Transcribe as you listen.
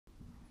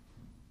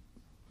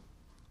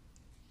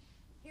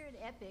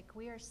Epoch,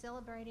 we are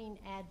celebrating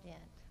Advent,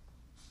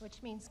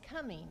 which means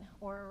coming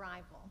or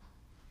arrival.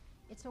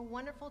 It's a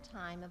wonderful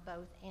time of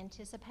both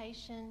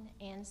anticipation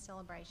and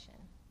celebration.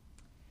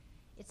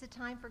 It's a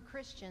time for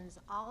Christians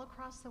all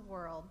across the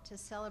world to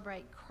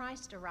celebrate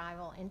Christ's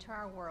arrival into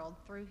our world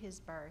through his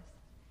birth.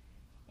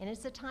 And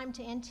it's a time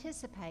to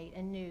anticipate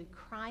anew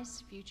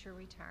Christ's future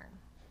return.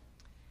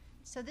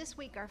 So this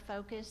week our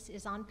focus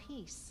is on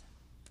peace.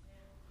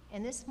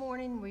 And this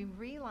morning we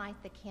relight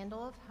the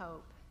candle of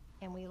hope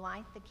and we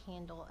light the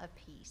candle of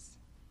peace.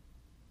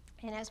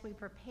 And as we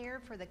prepare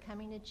for the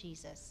coming of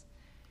Jesus,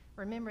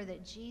 remember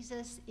that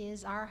Jesus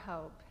is our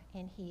hope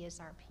and he is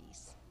our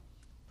peace.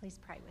 Please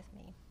pray with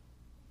me.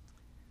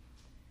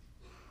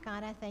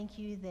 God, I thank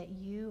you that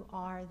you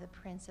are the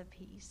Prince of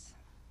Peace.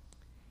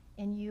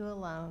 In you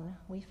alone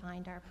we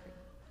find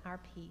our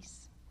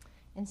peace.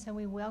 And so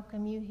we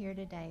welcome you here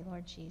today,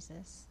 Lord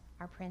Jesus,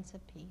 our Prince of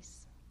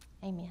Peace.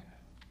 Amen.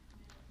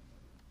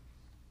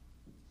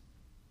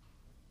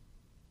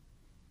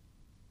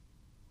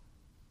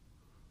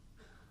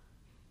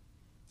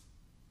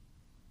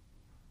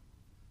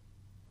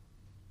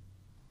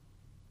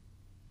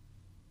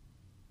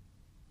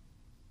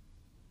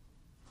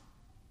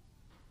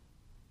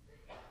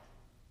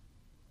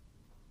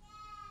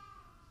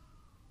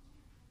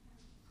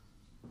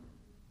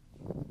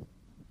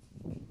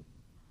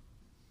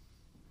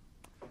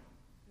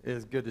 It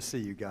is good to see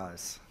you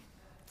guys.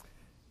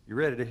 You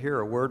ready to hear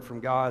a word from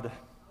God?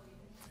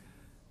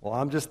 Well,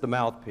 I'm just the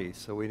mouthpiece,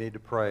 so we need to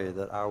pray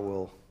that I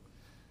will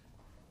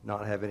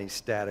not have any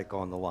static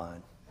on the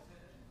line.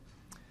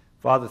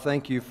 Father,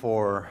 thank you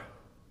for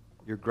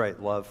your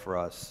great love for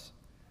us,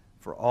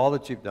 for all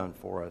that you've done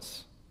for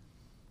us.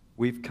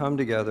 We've come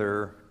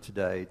together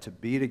today to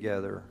be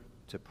together,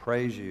 to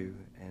praise you,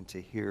 and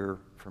to hear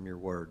from your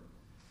word.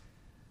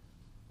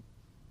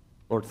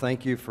 Lord,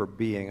 thank you for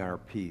being our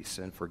peace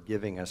and for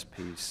giving us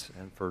peace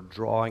and for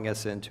drawing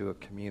us into a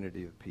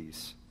community of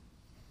peace.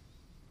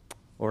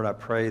 Lord, I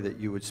pray that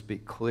you would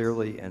speak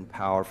clearly and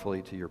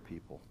powerfully to your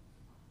people.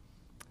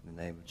 In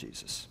the name of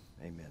Jesus,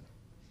 amen.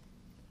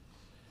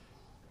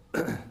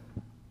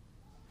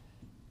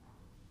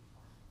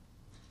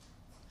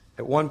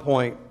 At one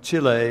point,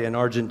 Chile and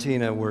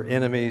Argentina were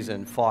enemies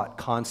and fought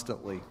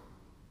constantly.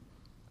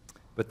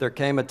 But there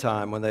came a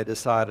time when they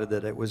decided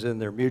that it was in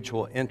their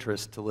mutual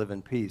interest to live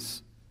in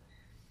peace.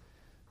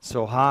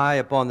 So high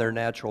upon their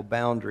natural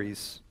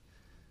boundaries,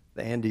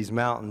 the Andes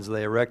Mountains,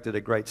 they erected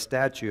a great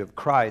statue of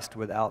Christ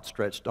with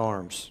outstretched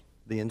arms.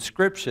 The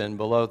inscription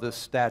below this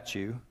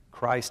statue,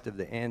 Christ of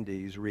the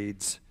Andes,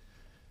 reads,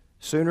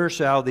 "Sooner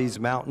shall these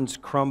mountains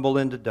crumble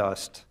into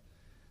dust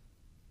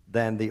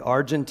than the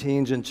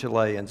Argentines and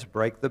Chileans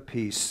break the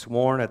peace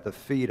sworn at the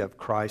feet of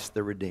Christ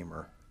the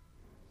Redeemer."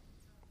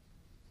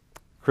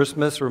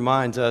 Christmas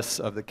reminds us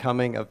of the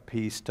coming of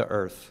peace to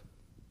earth.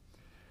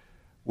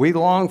 We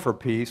long for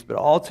peace, but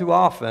all too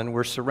often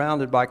we're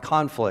surrounded by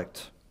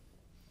conflict.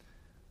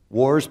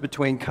 Wars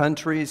between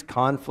countries,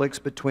 conflicts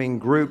between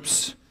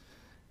groups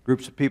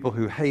of people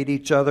who hate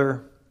each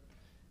other.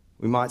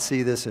 We might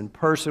see this in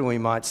person, we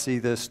might see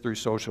this through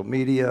social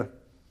media.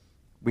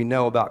 We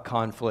know about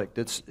conflict.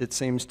 It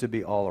seems to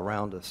be all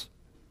around us.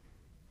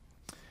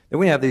 Then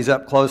we have these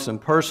up close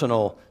and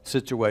personal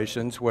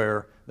situations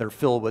where they're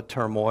filled with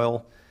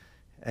turmoil.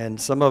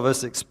 And some of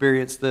us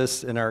experience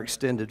this in our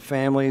extended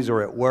families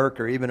or at work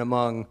or even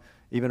among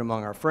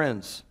our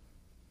friends.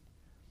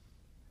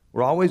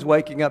 We're always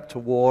waking up to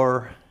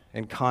war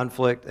and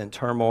conflict and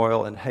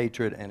turmoil and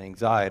hatred and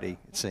anxiety,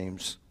 it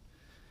seems.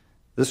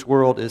 This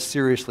world is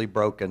seriously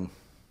broken.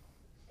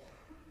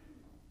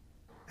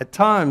 At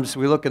times,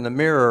 we look in the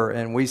mirror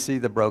and we see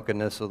the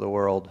brokenness of the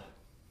world.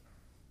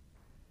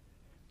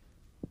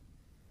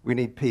 We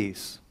need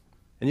peace.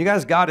 And you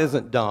guys, God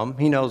isn't dumb.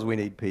 He knows we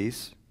need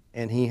peace,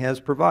 and he has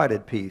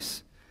provided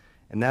peace.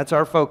 And that's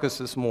our focus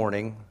this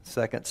morning,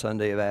 second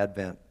Sunday of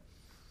Advent.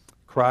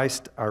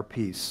 Christ, our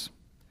peace.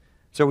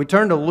 So we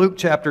turn to Luke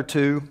chapter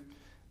 2,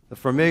 the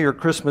familiar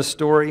Christmas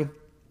story,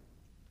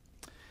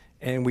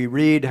 and we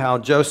read how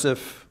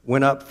Joseph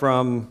went up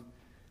from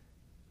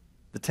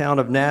the town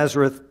of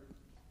Nazareth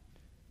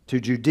to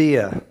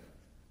Judea,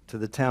 to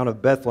the town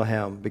of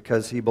Bethlehem,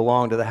 because he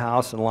belonged to the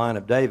house and line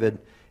of David.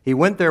 He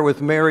went there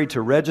with Mary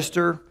to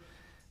register.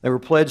 They were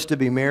pledged to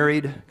be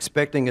married,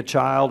 expecting a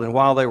child, and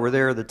while they were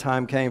there, the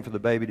time came for the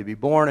baby to be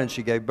born, and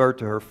she gave birth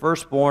to her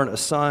firstborn, a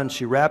son.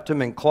 She wrapped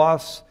him in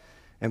cloths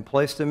and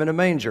placed him in a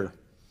manger,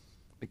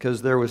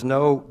 because there was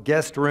no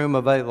guest room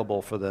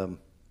available for them.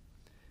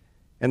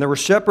 And there were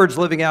shepherds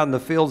living out in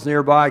the fields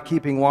nearby,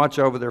 keeping watch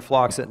over their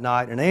flocks at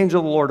night. An angel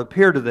of the Lord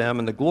appeared to them,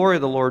 and the glory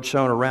of the Lord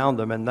shone around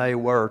them, and they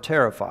were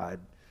terrified.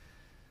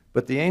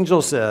 But the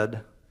angel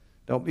said,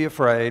 "Don't be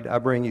afraid. I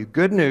bring you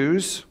good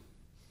news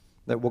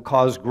that will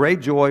cause great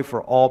joy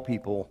for all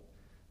people.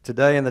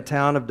 Today in the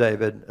town of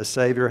David, a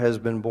Savior has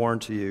been born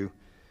to you.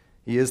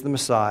 He is the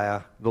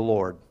Messiah, the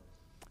Lord.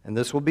 And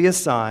this will be a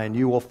sign.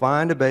 You will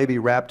find a baby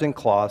wrapped in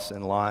cloths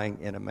and lying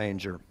in a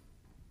manger."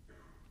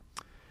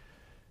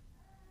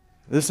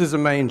 This is a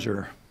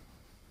manger.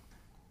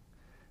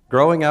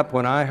 Growing up,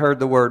 when I heard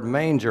the word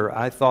manger,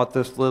 I thought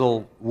this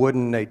little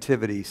wooden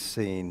nativity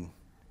scene.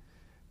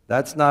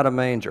 That's not a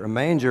manger. A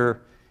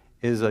manger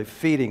is a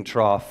feeding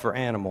trough for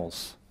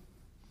animals.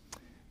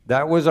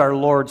 That was our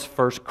Lord's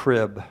first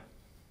crib.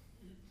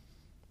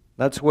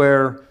 That's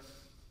where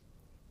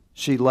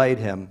she laid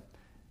him.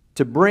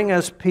 To bring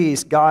us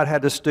peace, God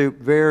had to stoop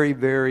very,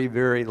 very,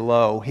 very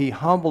low. He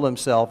humbled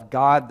himself.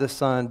 God the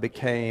Son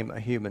became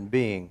a human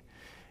being.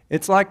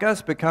 It's like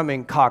us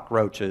becoming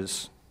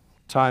cockroaches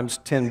times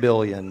 10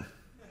 billion.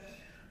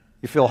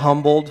 You feel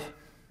humbled?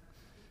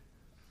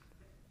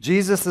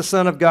 Jesus, the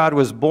Son of God,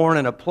 was born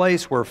in a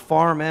place where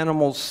farm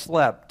animals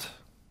slept,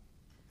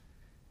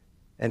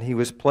 and he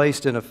was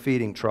placed in a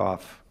feeding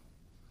trough.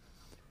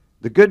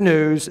 The good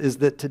news is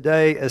that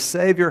today a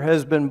Savior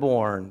has been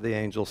born, the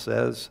angel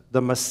says,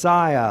 the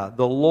Messiah,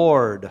 the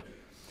Lord.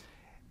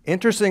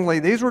 Interestingly,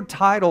 these were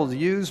titles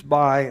used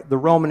by the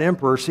Roman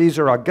Emperor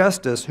Caesar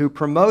Augustus, who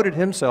promoted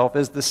himself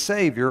as the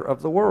Savior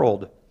of the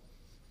world.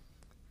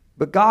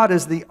 But God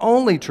is the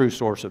only true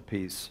source of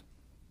peace.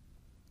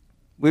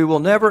 We will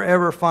never,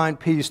 ever find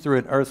peace through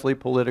an earthly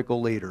political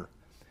leader.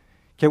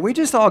 Can we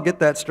just all get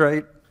that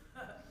straight?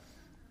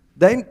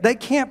 They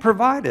can't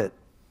provide it.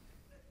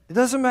 It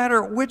doesn't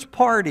matter which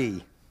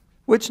party,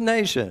 which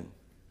nation.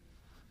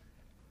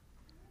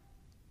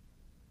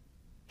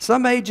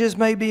 Some ages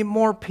may be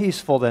more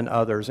peaceful than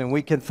others, and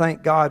we can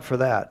thank God for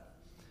that.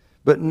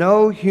 But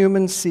no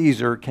human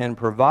Caesar can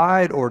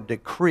provide or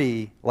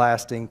decree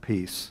lasting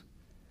peace.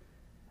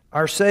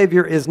 Our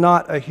Savior is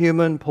not a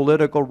human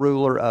political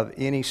ruler of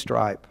any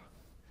stripe,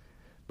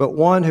 but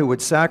one who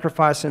would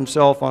sacrifice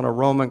himself on a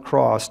Roman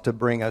cross to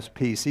bring us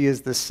peace. He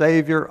is the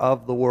Savior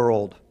of the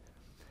world.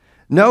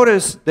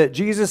 Notice that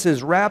Jesus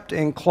is wrapped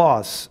in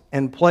cloths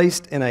and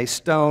placed in a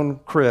stone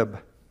crib.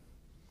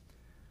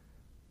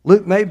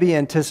 Luke may be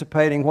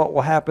anticipating what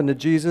will happen to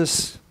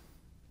Jesus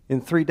in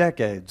 3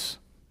 decades.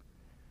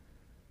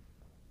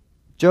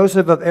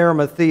 Joseph of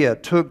Arimathea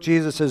took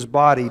Jesus'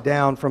 body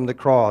down from the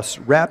cross,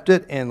 wrapped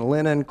it in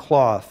linen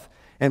cloth,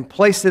 and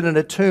placed it in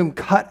a tomb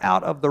cut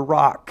out of the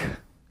rock,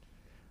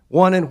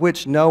 one in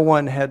which no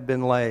one had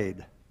been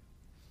laid.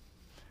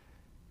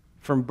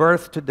 From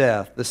birth to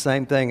death, the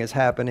same thing is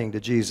happening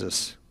to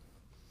Jesus.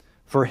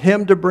 For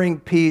him to bring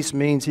peace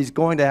means he's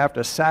going to have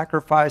to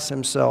sacrifice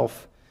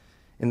himself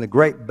in the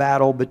great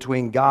battle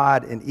between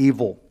God and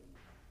evil.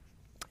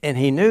 And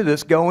he knew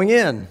this going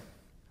in.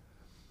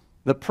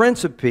 The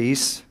Prince of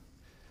Peace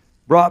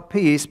brought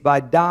peace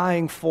by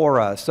dying for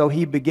us. So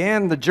he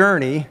began the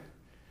journey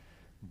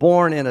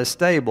born in a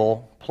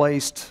stable,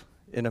 placed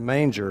in a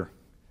manger.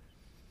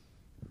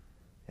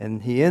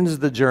 And he ends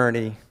the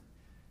journey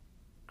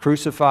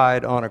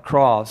crucified on a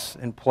cross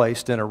and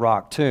placed in a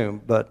rock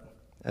tomb. But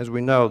as we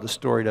know, the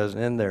story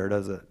doesn't end there,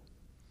 does it?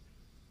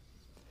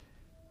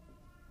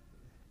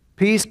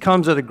 Peace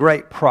comes at a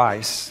great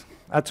price.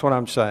 That's what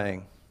I'm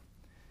saying.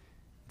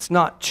 It's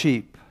not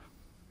cheap.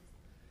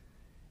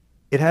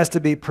 It has to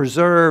be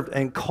preserved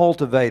and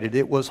cultivated.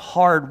 It was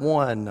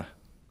hard-won.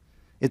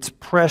 It's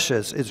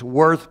precious. It's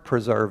worth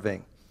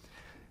preserving.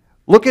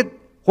 Look at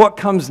what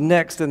comes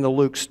next in the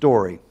Luke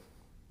story.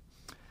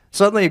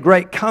 Suddenly a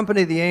great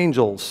company of the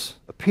angels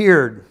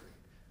appeared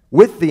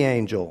with the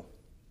angel,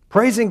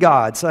 praising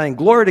God, saying,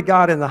 "Glory to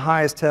God in the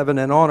highest heaven,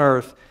 and on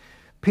earth,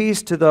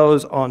 peace to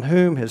those on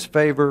whom his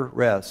favor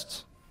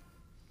rests."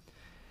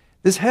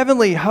 This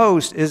heavenly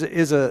host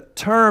is a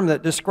term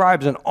that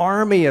describes an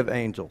army of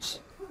angels.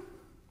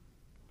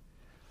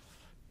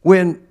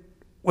 When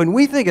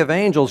we think of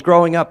angels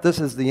growing up,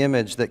 this is the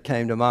image that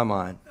came to my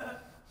mind.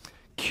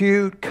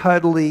 Cute,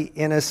 cuddly,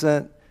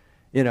 innocent,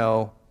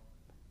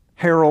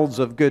 heralds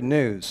of good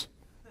news.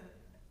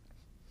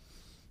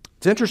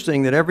 It's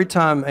interesting that every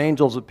time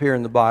angels appear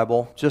in the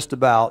Bible, just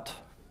about,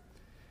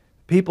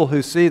 people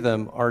who see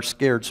them are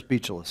scared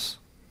speechless.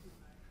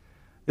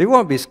 They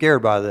won't be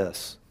scared by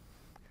this.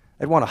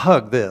 They'd want to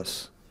hug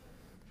this.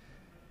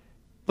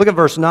 Look at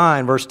verse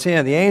 9, verse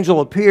 10. The angel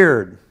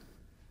appeared.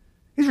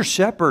 These are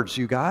shepherds,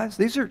 you guys.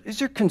 These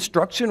are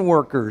construction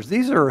workers.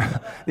 These are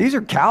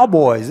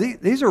cowboys.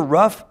 These are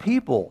rough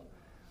people.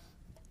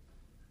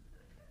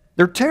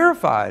 They're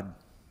terrified.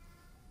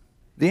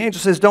 The angel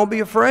says, "Don't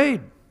be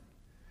afraid."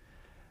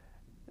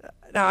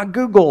 Now, I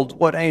Googled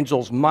what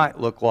angels might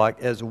look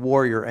like as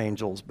warrior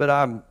angels, but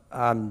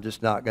I'm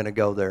just not going to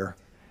go there.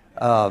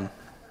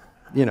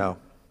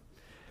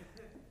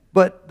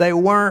 But they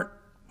weren't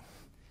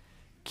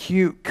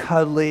cute,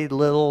 cuddly,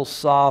 little,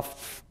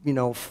 soft,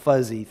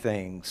 fuzzy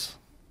things.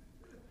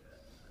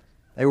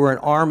 They were an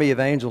army of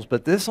angels,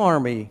 but this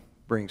army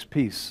brings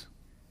peace.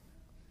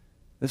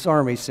 This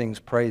army sings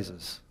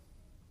praises.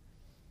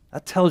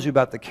 That tells you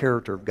about the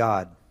character of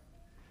God.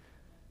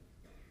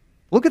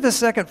 Look at the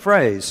second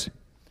phrase.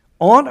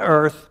 On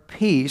earth,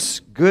 peace,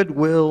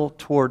 goodwill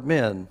toward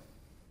men.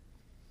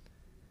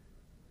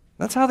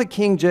 That's how the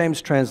King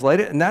James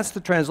translated it, and that's the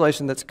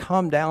translation that's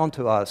come down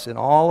to us in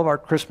all of our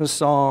Christmas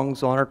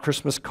songs, on our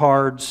Christmas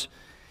cards.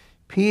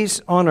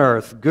 Peace on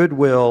earth,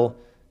 goodwill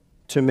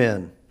to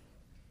men.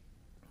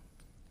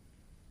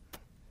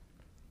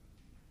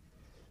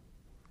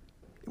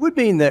 would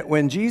mean that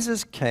when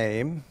Jesus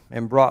came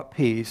and brought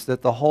peace,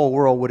 that the whole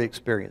world would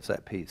experience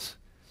that peace.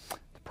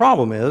 The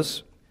problem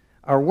is,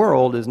 our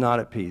world is not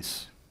at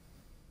peace.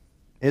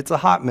 It's a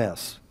hot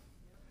mess.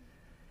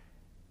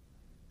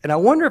 And I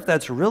wonder if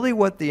that's really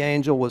what the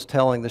angel was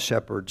telling the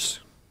shepherds.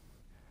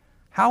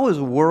 How is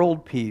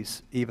world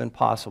peace even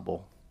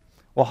possible?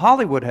 Well,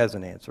 Hollywood has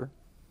an answer.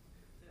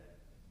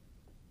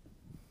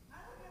 I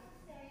would have to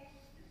say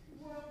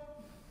world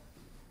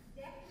peace.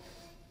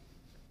 Definitely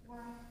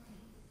world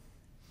peace.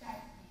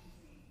 That's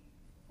easy.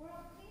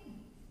 World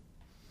peace.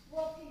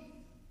 World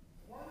peace.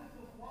 What is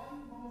the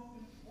one most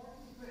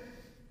important thing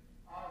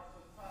our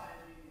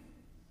society needs?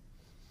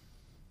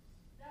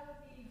 That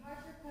would be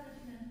harsher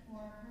punishment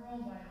for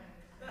parole violence.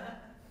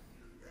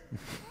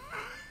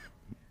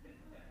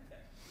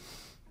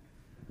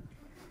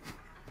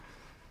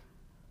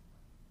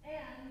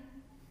 And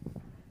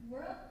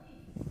world peace.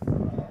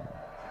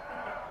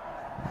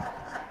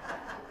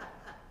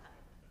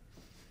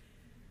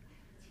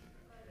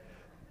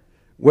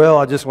 Well,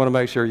 I just want to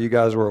make sure you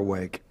guys were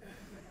awake.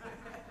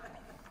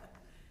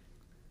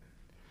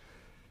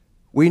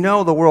 We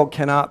know the world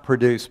cannot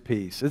produce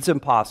peace. It's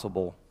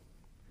impossible.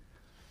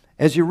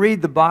 As you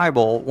read the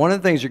Bible, one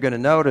of the things you're going to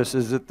notice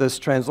is that this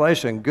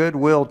translation,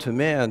 goodwill to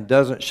men,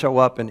 doesn't show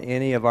up in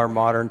any of our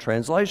modern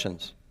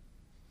translations.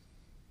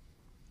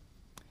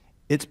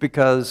 It's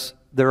because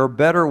there are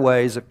better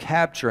ways of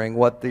capturing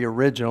what the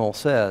original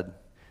said.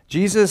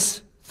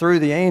 Jesus, through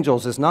the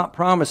angels, is not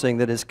promising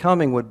that his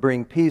coming would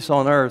bring peace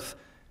on earth,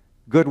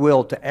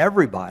 goodwill to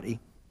everybody.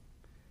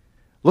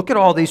 Look at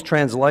all these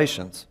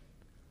translations.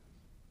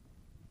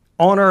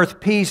 On earth,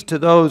 peace to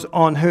those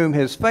on whom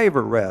his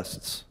favor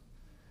rests.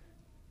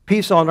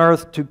 Peace on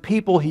earth to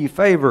people he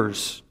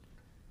favors.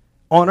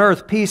 On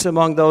earth, peace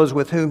among those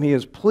with whom he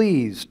is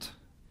pleased.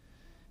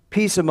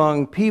 Peace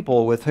among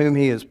people with whom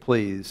he is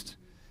pleased.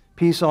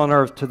 Peace on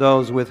earth to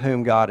those with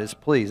whom God is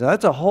pleased. Now,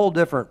 that's a whole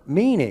different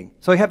meaning.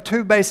 So you have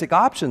two basic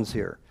options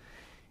here.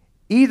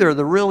 Either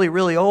the really,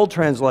 really old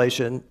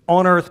translation,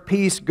 on earth,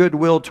 peace,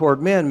 goodwill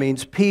toward men,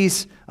 means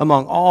peace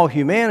among all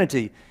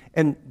humanity.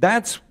 And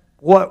that's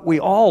what we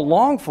all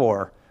long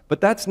for.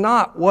 But that's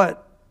not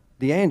what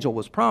the angel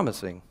was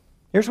promising.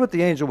 Here's what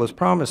the angel was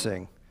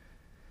promising.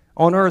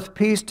 On earth,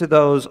 peace to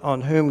those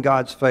on whom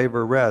God's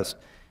favor rests.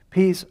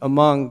 Peace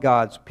among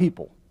God's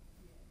people.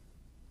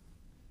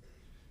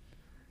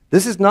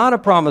 This is not a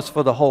promise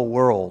for the whole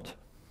world.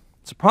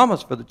 It's a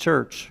promise for the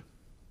church.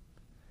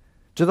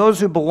 To those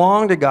who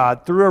belong to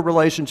God through a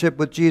relationship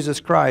with Jesus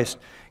Christ,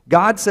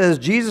 God says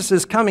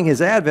Jesus' coming,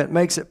 his advent,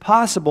 makes it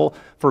possible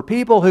for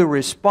people who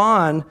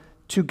respond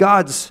to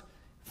God's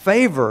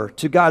favor,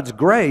 to God's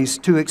grace,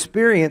 to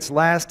experience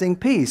lasting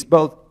peace,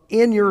 both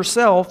in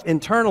yourself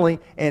internally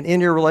and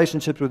in your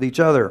relationships with each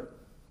other.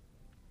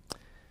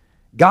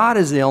 God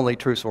is the only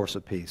true source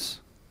of peace.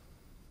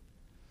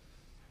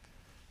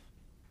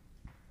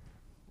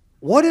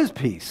 What is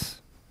peace?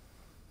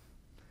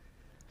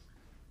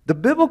 The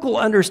biblical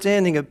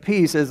understanding of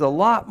peace is a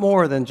lot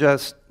more than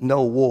just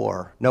no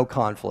war, no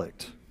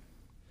conflict.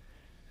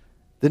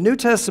 The New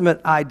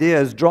Testament idea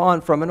is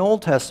drawn from an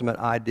Old Testament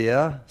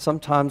idea,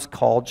 sometimes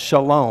called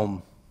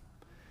shalom.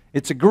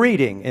 It's a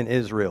greeting in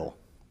Israel.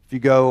 If you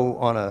go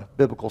on a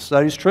biblical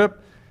studies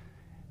trip,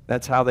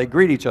 that's how they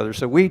greet each other.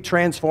 So we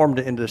transformed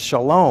it into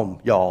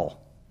shalom, y'all.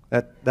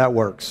 That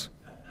works.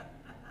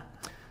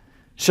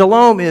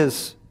 Shalom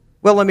is,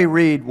 well, let me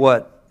read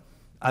what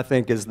I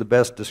think is the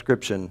best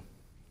description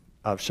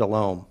of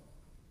shalom.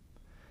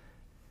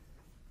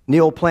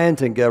 Neil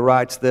Plantinga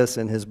writes this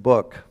in his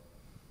book.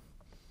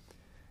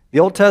 The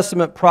Old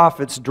Testament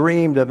prophets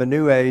dreamed of a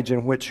new age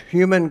in which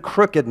human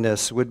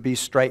crookedness would be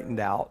straightened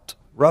out,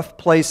 rough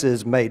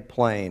places made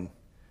plain.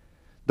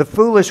 The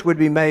foolish would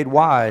be made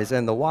wise,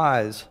 and the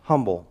wise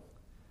humble.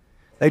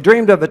 They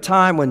dreamed of a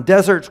time when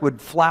deserts would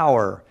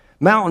flower,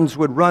 mountains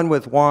would run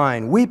with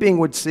wine, weeping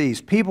would cease,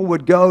 people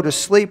would go to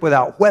sleep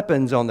without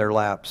weapons on their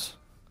laps.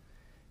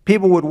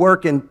 People would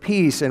work in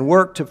peace and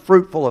work to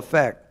fruitful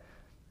effect.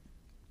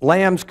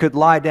 Lambs could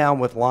lie down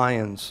with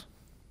lions.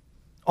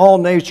 All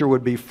nature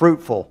would be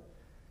fruitful,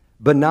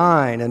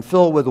 benign, and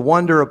filled with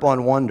wonder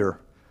upon wonder.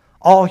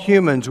 All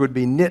humans would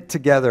be knit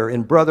together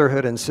in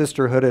brotherhood and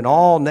sisterhood, and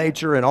all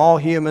nature and all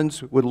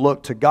humans would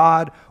look to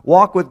God,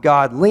 walk with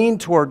God, lean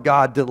toward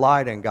God,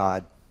 delight in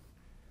God.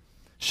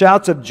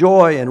 Shouts of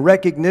joy and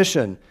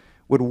recognition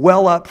would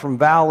well up from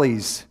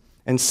valleys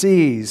and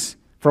seas,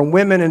 from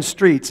women in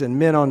streets and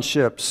men on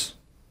ships.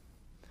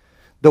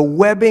 The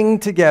webbing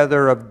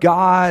together of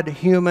God,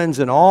 humans,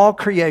 and all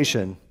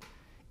creation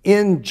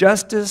in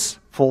justice,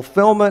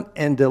 fulfillment,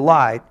 and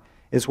delight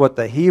is what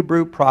the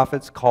Hebrew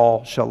prophets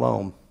call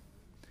shalom.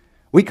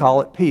 We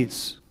call it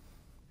peace.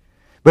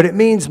 But it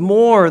means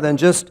more than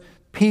just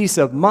peace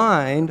of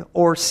mind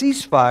or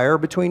ceasefire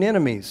between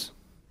enemies.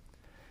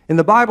 In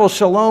the Bible,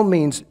 shalom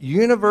means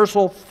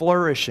universal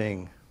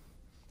flourishing,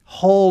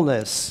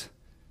 wholeness,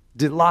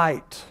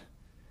 delight,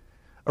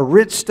 a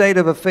rich state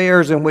of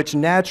affairs in which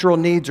natural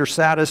needs are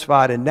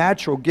satisfied and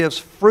natural gifts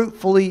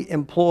fruitfully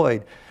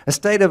employed, a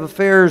state of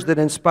affairs that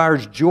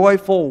inspires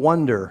joyful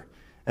wonder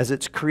as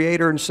its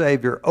creator and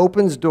savior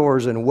opens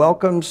doors and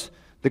welcomes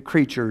the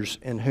creatures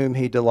in whom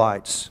he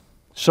delights.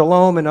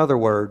 Shalom, in other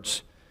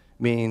words,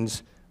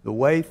 means the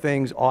way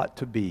things ought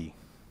to be.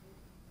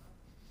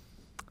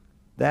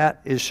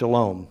 That is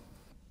shalom,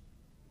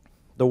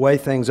 the way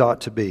things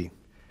ought to be.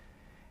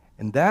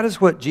 And that is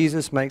what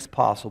Jesus makes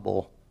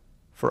possible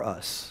for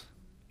us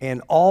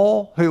and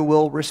all who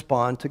will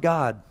respond to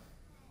God.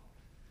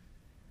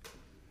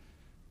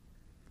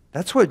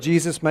 That's what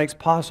Jesus makes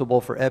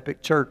possible for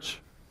Epoch Church.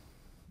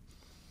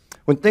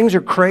 When things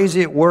are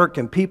crazy at work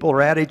and people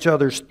are at each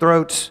other's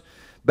throats,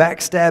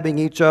 backstabbing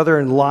each other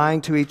and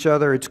lying to each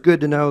other, it's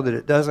good to know that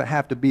it doesn't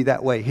have to be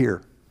that way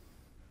here.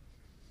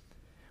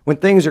 When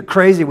things are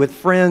crazy with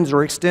friends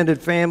or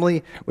extended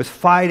family, with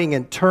fighting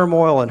and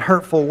turmoil and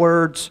hurtful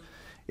words,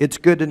 it's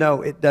good to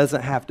know it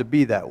doesn't have to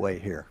be that way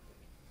here.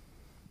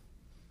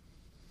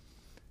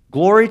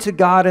 Glory to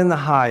God in the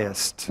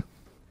highest,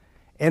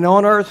 and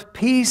on earth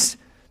peace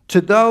to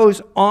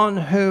those on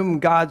whom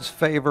God's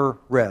favor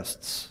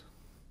rests.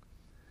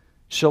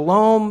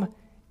 Shalom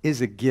is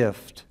a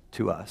gift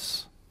to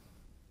us.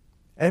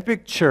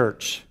 Epoch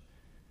Church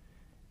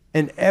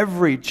and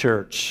every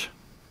church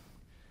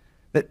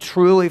that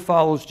truly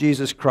follows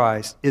Jesus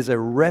Christ is a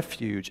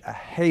refuge, a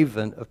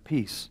haven of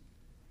peace.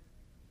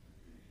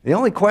 The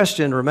only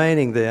question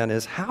remaining then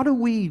is, how do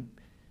we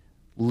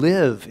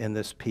live in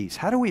this peace?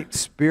 How do we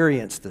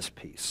experience this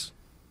peace?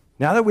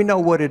 Now that we know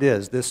what it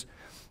is, this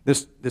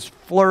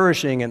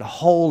flourishing and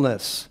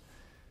wholeness,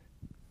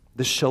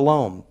 this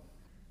shalom.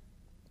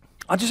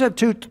 I just have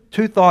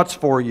two thoughts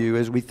for you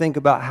as we think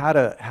about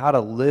how to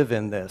live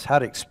in this, how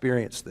to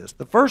experience this.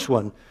 The first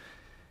one,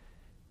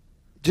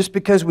 just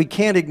because we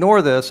can't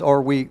ignore this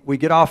or we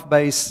get off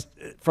base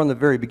from the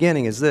very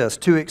beginning, is this.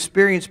 To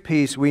experience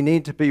peace, we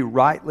need to be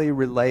rightly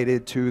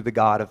related to the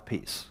God of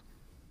peace.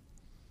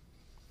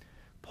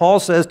 Paul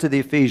says to the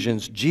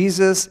Ephesians,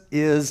 Jesus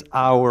is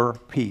our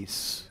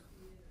peace.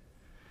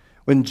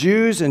 When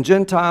Jews and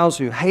Gentiles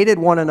who hated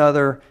one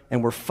another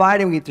and were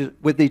fighting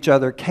with each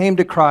other came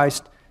to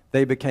Christ,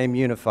 they became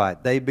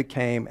unified. They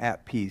became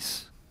at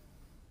peace.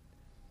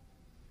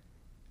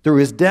 Through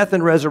his death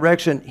and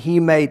resurrection, he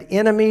made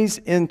enemies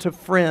into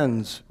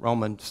friends,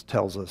 Romans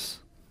tells us.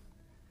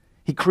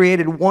 He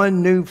created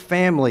one new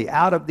family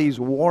out of these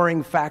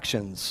warring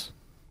factions.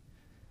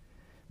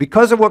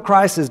 Because of what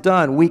Christ has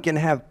done, we can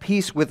have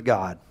peace with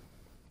God.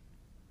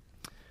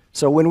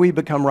 So when we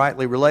become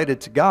rightly related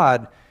to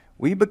God,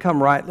 we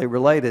become rightly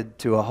related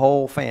to a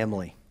whole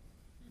family.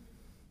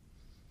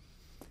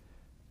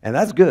 And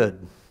that's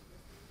good.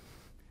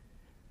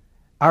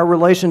 Our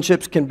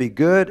relationships can be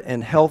good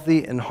and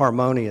healthy and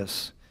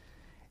harmonious.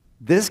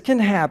 This can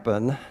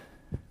happen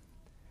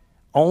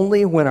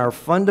only when our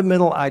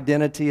fundamental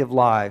identity of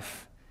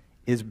life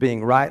is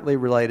being rightly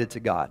related to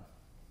God,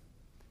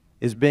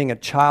 is being a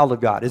child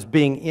of God, is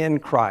being in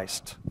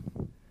Christ.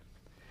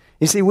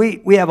 You see,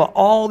 we have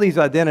all these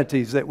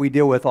identities that we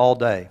deal with all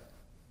day.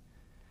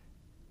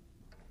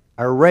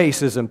 Our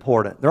race is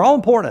important. They're all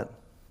important.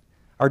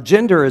 Our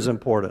gender is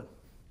important.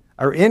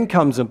 Our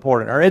income's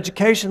important. Our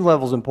education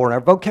level's important.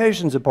 Our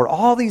vocation's important.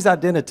 All these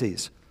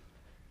identities.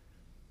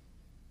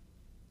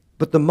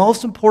 But the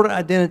most important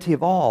identity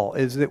of all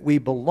is that we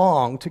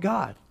belong to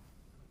God.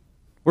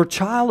 We're a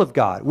child of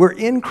God. We're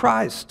in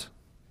Christ.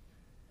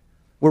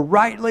 We're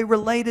rightly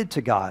related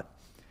to God.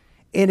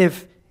 And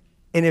if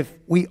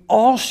we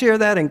all share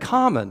that in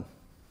common,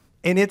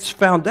 and it's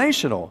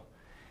foundational,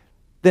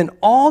 then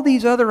all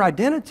these other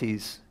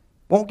identities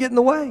won't get in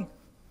the way.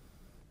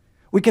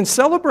 We can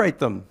celebrate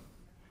them.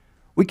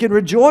 We can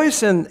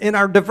rejoice in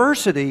our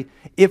diversity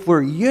if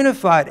we're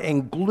unified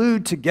and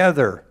glued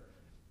together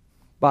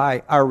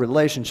by our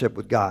relationship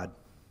with God.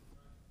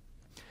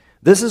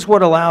 This is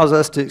what allows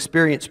us to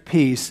experience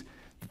peace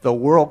that the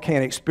world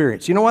can't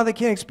experience. You know why they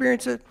can't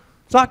experience it?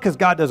 It's not because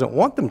God doesn't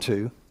want them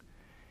to.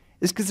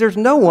 It's because there's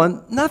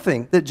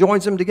nothing that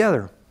joins them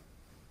together.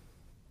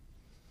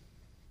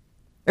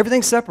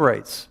 Everything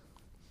separates.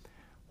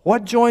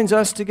 What joins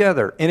us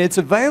together? And it's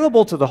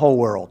available to the whole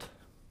world.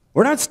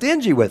 We're not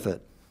stingy with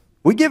it.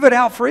 We give it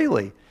out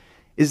freely,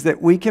 is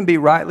that we can be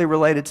rightly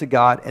related to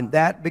God, and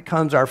that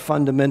becomes our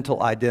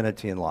fundamental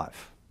identity in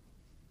life.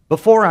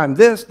 Before I'm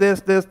this,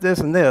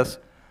 and this,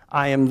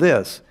 I am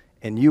this,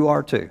 and you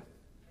are too.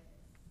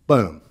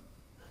 Boom.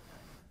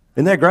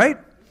 Isn't that great?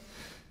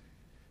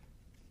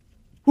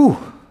 Whew,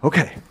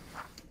 okay.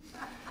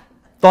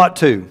 Thought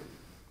two.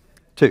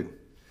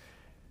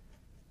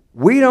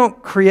 We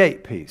don't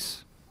create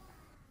peace,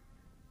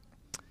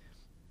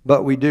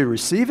 but we do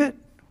receive it,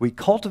 we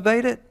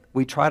cultivate it,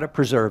 we try to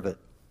preserve it.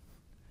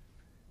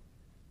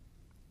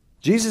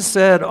 Jesus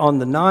said on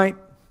the night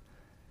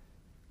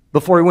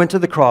before he went to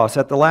the cross,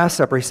 at the Last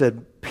Supper, he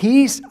said,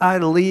 "Peace I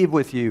leave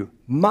with you.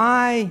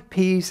 My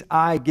peace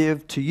I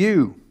give to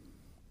you.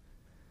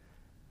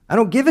 I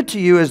don't give it to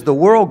you as the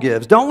world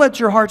gives. Don't let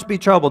your hearts be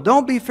troubled.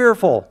 Don't be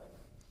fearful.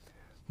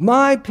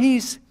 My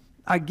peace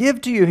I give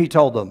to you, he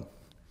told them.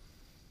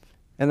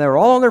 And they were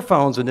all on their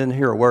phones and didn't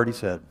hear a word he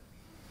said.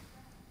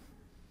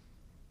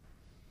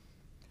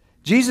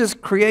 Jesus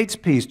creates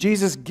peace.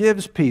 Jesus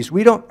gives peace.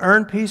 We don't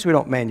earn peace. We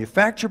don't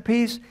manufacture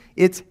peace.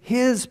 It's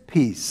his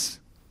peace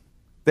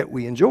that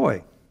we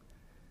enjoy.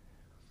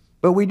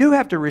 But we do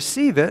have to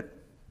receive it,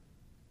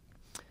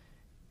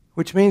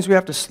 which means we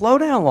have to slow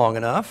down long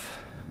enough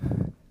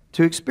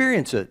to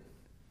experience it.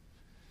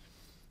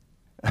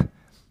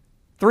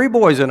 3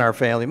 boys in our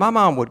family. My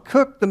mom would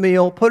cook the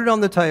meal, put it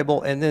on the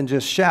table, and then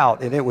just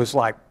shout, and it was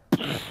like...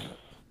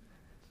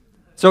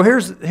 So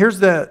here's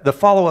the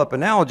follow-up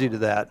analogy to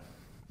that.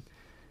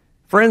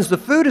 Friends, the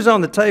food is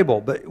on the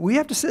table, but we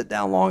have to sit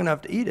down long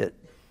enough to eat it.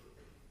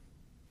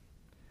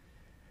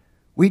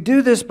 We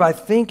do this by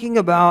thinking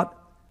about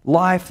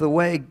life the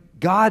way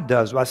God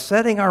does, by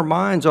setting our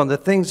minds on the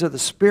things of the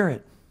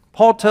Spirit.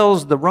 Paul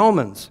tells the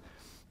Romans,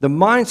 the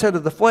mindset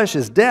of the flesh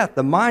is death.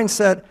 The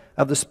mindset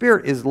of the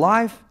Spirit is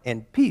life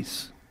and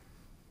peace.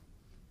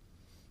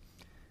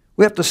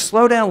 We have to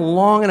slow down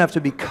long enough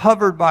to be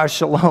covered by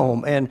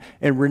shalom and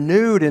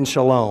renewed in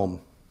shalom.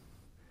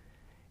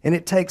 And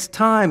it takes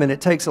time, and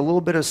it takes a little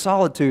bit of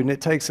solitude, and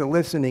it takes a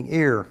listening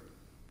ear.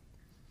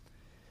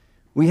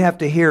 We have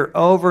to hear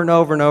over and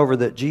over and over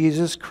that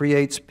Jesus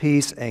creates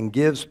peace and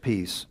gives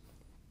peace.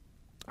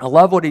 I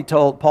love what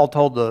Paul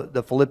told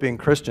the Philippian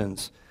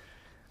Christians.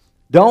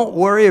 Don't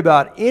worry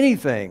about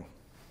anything.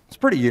 It's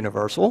pretty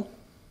universal.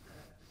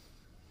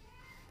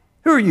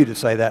 Who are you to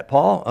say that,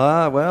 Paul?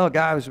 Well, a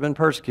guy who's been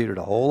persecuted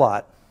a whole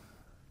lot.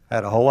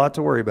 Had a whole lot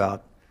to worry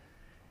about.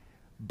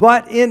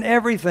 But in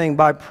everything,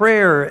 by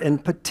prayer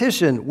and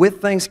petition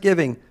with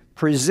thanksgiving,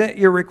 present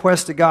your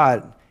request to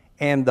God,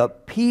 and the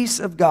peace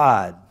of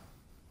God,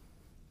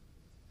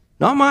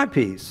 not my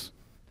peace,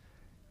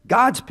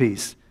 God's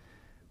peace,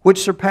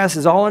 which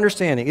surpasses all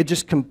understanding, it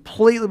just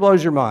completely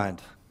blows your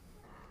mind,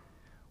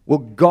 will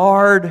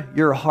guard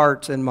your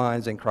hearts and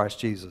minds in Christ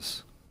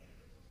Jesus.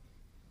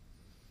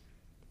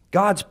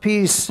 God's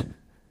peace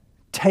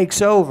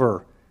takes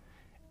over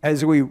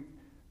as we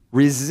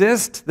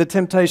resist the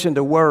temptation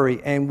to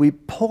worry, and we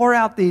pour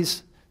out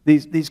these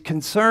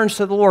concerns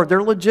to the Lord.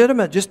 They're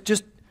legitimate.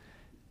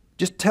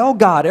 Just tell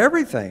God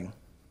everything.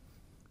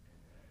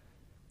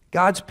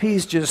 God's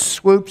peace just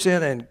swoops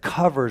in and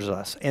covers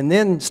us, and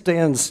then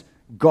stands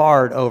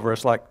guard over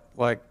us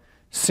like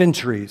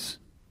centuries.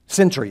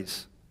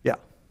 Centuries. Yeah,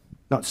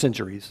 not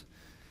centuries.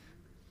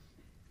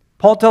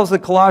 Paul tells the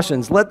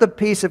Colossians, let the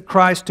peace of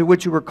Christ to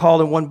which you were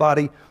called in one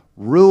body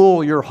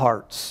rule your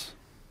hearts.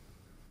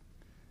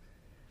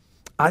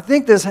 I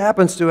think this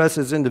happens to us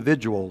as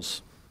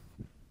individuals,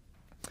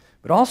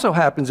 but also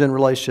happens in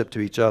relationship to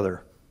each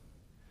other.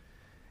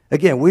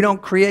 Again, we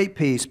don't create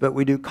peace, but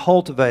we do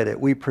cultivate it.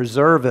 We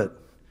preserve it.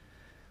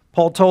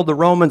 Paul told the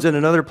Romans in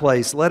another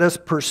place, let us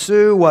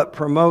pursue what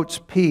promotes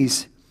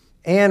peace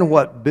and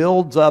what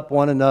builds up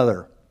one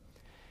another.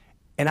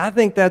 And I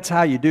think that's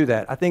how you do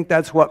that. I think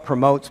that's what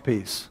promotes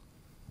peace.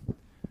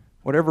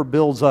 Whatever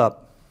builds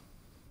up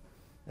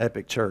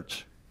Epic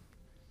Church.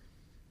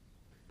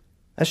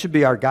 That should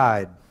be our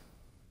guide.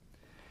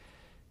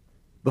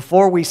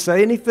 Before we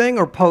say anything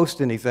or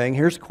post anything,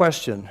 here's a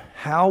question.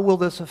 How will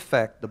this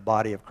affect the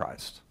body of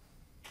Christ?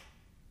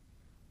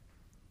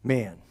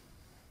 Man,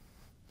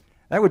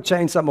 that would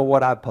change some of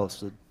what I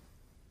posted.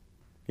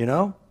 You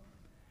know?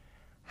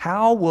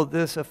 How will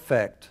this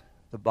affect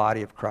the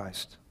body of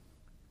Christ?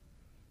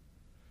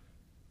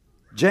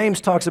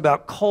 James talks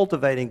about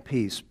cultivating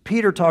peace.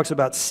 Peter talks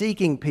about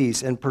seeking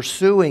peace and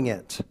pursuing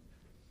it.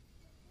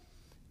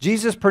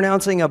 Jesus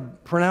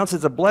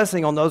pronounces a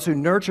blessing on those who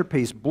nurture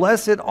peace.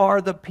 Blessed are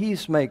the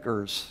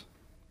peacemakers.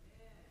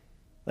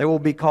 They will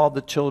be called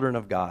the children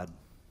of God.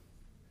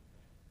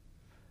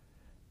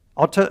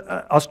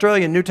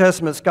 Australian New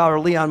Testament scholar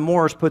Leon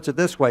Morris puts it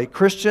this way: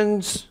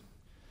 Christians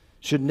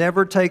should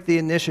never take the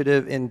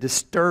initiative in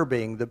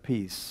disturbing the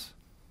peace.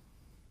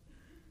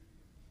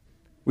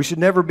 We should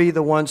never be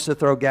the ones to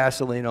throw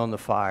gasoline on the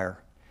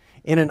fire.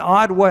 In an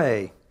odd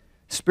way,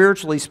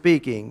 spiritually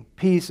speaking,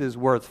 peace is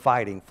worth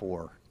fighting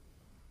for.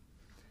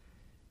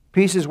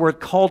 Peace is worth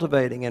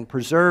cultivating and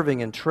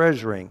preserving and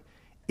treasuring.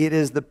 It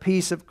is the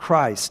peace of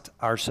Christ,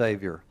 our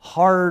Savior,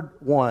 hard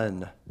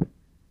won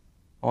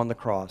on the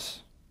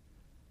cross.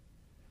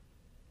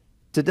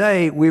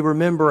 Today, we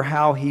remember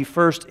how He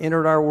first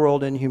entered our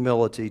world in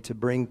humility to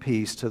bring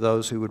peace to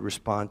those who would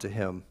respond to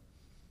Him.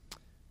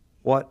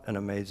 What an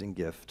amazing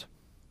gift.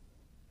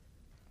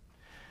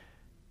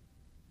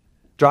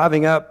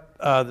 Driving up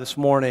this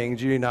morning,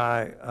 Judy and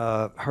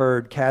I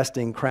heard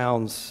Casting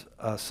Crowns'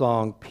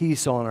 song,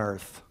 Peace on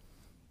Earth.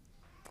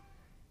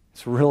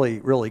 It's a really,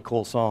 really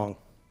cool song.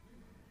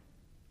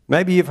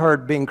 Maybe you've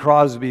heard Bing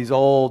Crosby's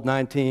old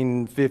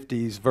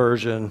 1950s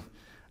version,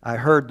 I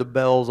Heard the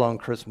Bells on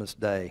Christmas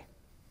Day.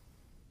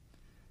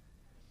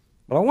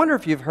 But I wonder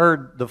if you've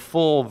heard the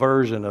full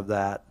version of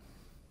that.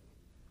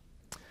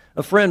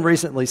 A friend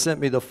recently sent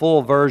me the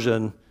full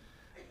version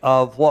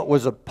of what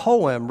was a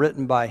poem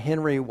written by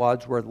Henry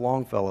Wadsworth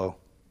Longfellow.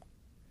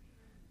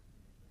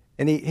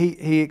 And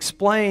he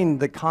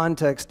explained the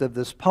context of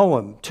this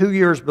poem. 2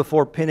 years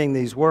before penning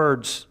these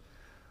words,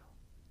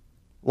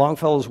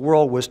 Longfellow's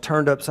world was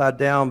turned upside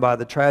down by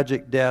the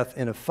tragic death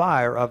in a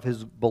fire of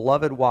his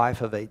beloved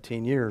wife of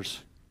 18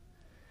 years.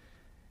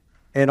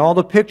 And all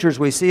the pictures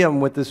we see him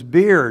with this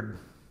beard,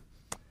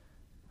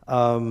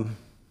 the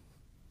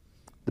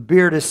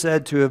beard is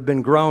said to have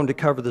been grown to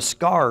cover the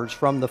scars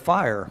from the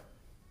fire.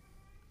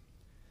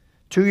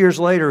 2 years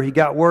later, he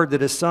got word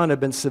that his son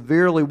had been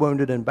severely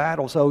wounded in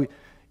battle. So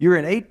you're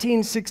in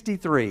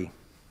 1863,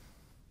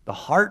 the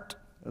heart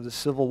of the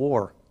Civil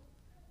War,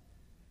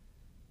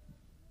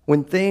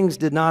 when things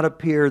did not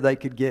appear they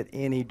could get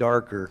any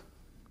darker,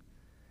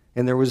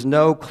 and there was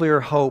no clear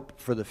hope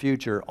for the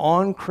future.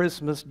 On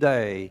Christmas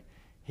Day,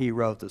 he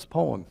wrote this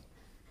poem.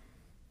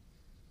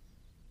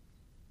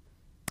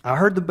 I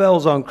heard the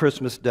bells on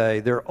Christmas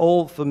Day, their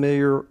old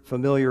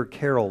familiar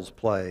carols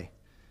play,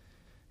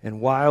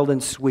 and wild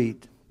and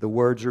sweet the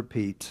words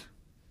repeat,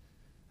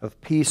 of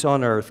peace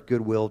on earth,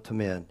 goodwill to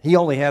men. He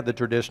only had the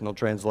traditional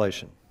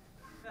translation.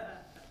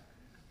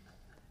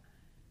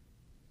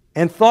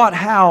 And thought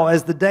how,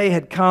 as the day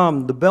had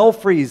come, the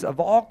belfries of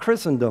all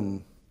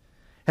Christendom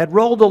had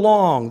rolled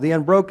along the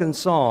unbroken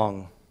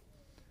song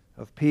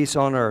of peace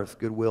on earth,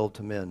 goodwill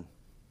to men.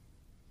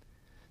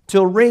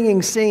 Till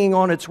ringing, singing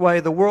on its way,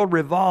 the world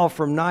revolved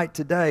from night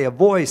to day, a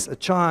voice, a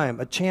chime,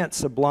 a chant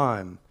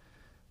sublime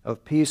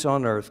of peace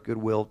on earth,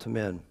 goodwill to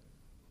men.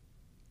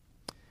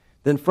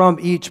 Then from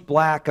each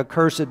black,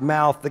 accursed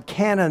mouth, the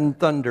cannon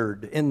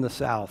thundered in the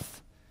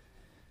south.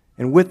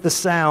 And with the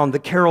sound, the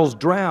carols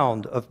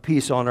drowned of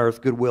peace on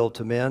earth, goodwill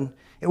to men.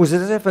 It was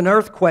as if an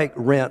earthquake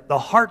rent the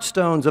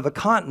heartstones of a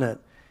continent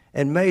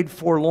and made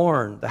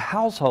forlorn the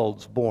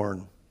households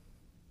born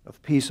of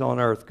peace on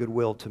earth,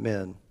 goodwill to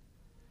men.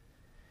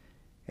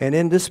 And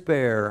in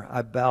despair,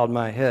 I bowed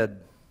my head.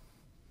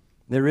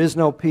 There is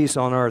no peace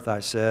on earth,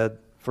 I said,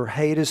 for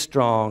hate is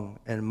strong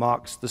and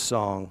mocks the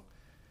song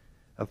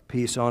of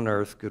peace on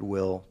earth,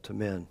 goodwill to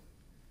men.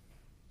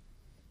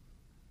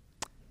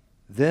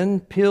 Then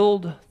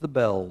pealed the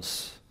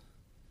bells,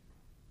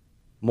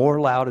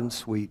 more loud and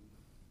sweet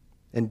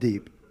and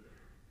deep.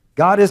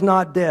 God is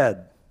not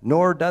dead,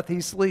 nor doth he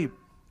sleep.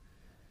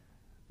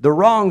 The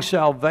wrong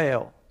shall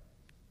veil,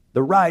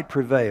 the right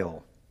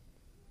prevail,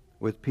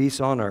 with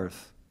peace on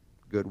earth,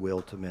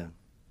 goodwill to men.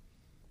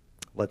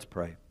 Let's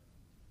pray.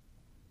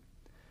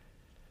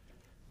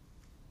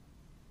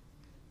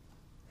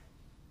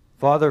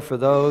 Father, for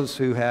those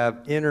who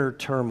have inner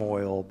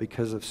turmoil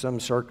because of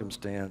some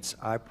circumstance,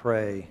 I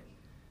pray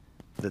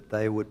that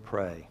they would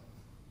pray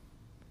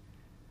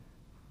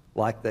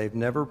like they've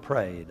never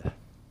prayed.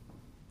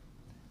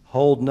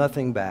 Hold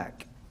nothing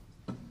back.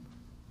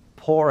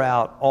 Pour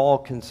out all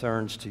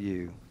concerns to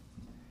you.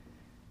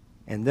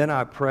 And then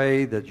I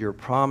pray that your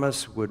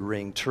promise would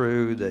ring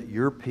true, that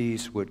your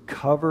peace would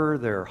cover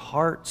their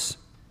hearts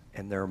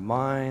and their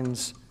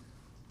minds,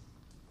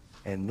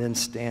 and then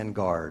stand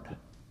guard,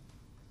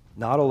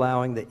 not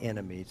allowing the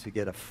enemy to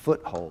get a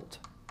foothold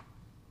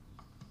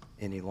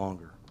any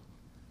longer.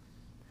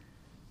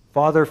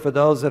 Father, for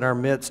those in our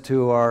midst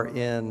who are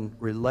in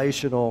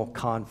relational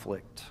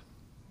conflict,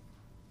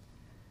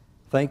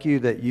 thank you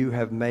that you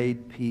have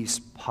made peace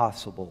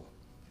possible,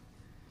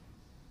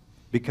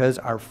 because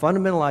our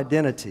fundamental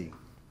identity,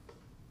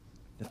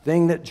 the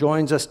thing that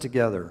joins us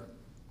together,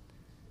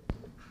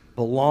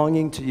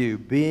 belonging to you,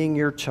 being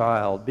your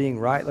child, being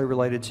rightly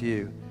related to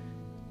you,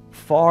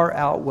 far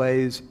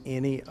outweighs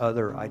any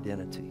other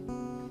identity.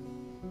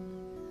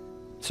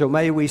 So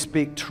may we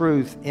speak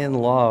truth in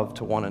love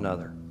to one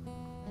another.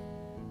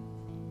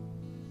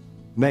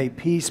 May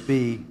peace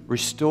be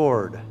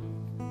restored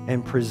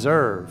and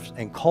preserved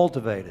and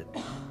cultivated.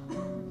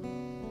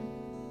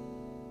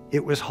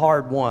 It was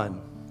hard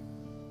won.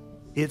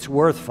 It's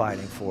worth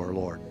fighting for,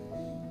 Lord.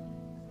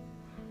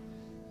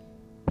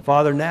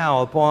 Father,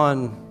 now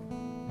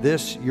upon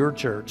this, your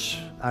church,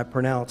 I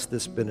pronounce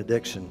this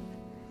benediction.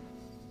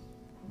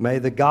 May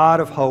the God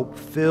of hope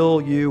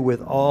fill you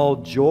with all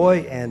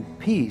joy and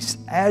peace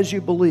as you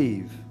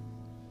believe,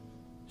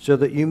 so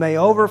that you may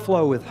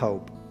overflow with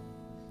hope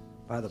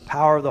by the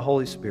power of the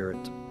Holy Spirit.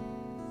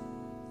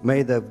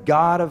 May the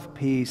God of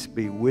peace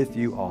be with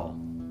you all.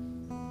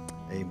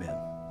 Amen.